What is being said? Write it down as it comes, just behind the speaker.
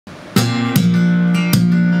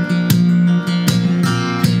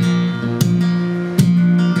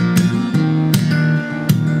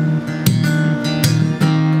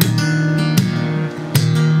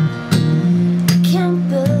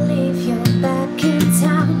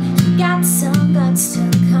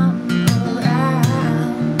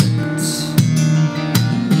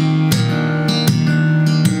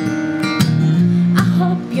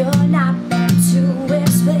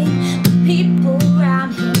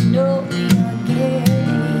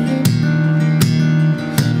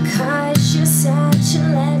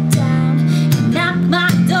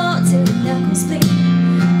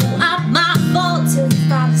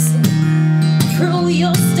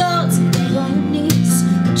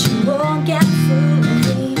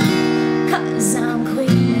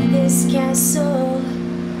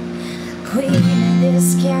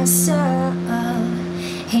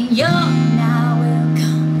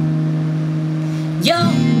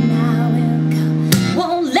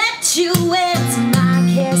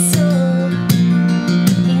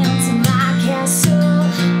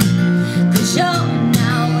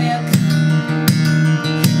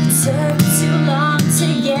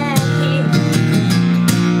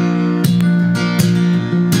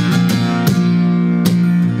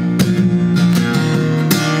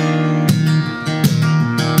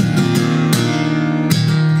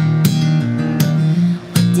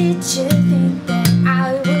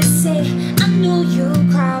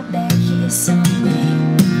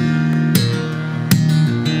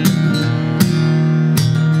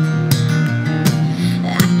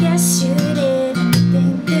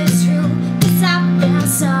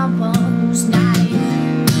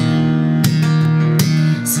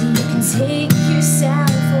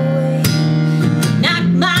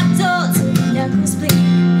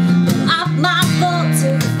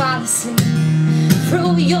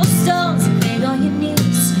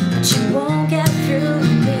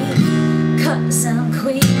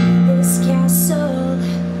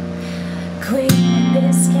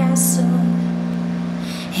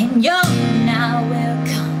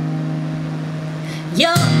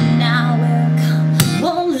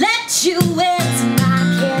let you into my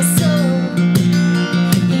castle,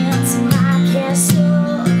 into my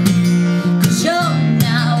castle. 'Cause you're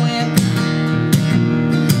not welcome.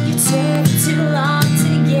 You took too long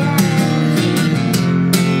to get here.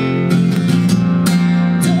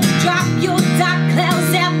 Don't drop your dark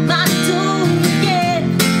clouds at my door again.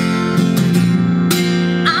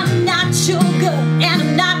 I'm not your girl and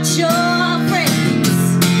I'm not your friends.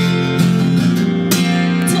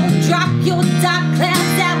 Don't drop your dark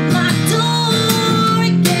clouds at my door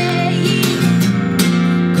again.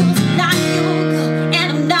 'Cause I'm not your girl and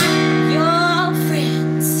I'm not your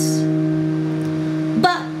friends.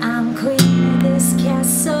 But I'm queen of this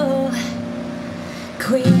castle,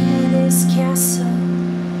 queen of this castle.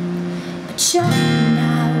 But you're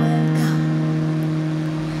not welcome.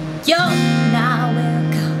 You're not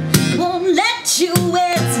welcome. Won't let you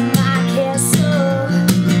into my castle,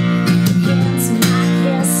 into my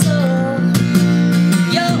castle.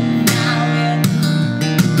 You're not welcome.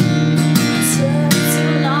 It took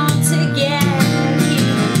too long to get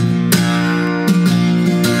here.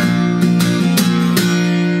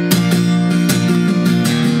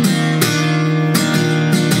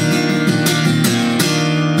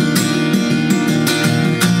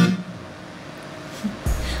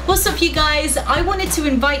 What's up, you guys? I wanted to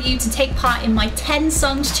invite you to take part in my 10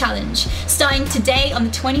 songs challenge. Starting today on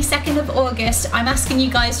the 22nd of August, I'm asking you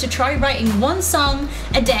guys to try writing one song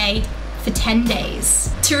a day for 10 days.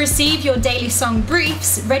 To receive your daily song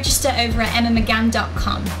briefs, register over at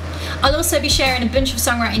McGann.com. I'll also be sharing a bunch of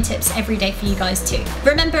songwriting tips every day for you guys too.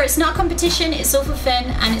 Remember, it's not a competition, it's all for fun,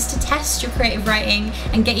 and it's to test your creative writing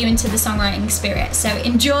and get you into the songwriting spirit. So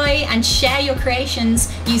enjoy and share your creations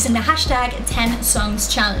using the hashtag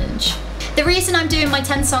 10SongsChallenge. The reason I'm doing my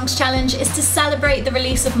 10 Songs Challenge is to celebrate the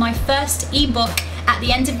release of my first ebook at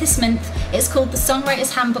the end of this month. It's called The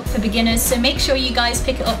Songwriter's Handbook for Beginners, so make sure you guys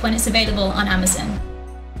pick it up when it's available on Amazon.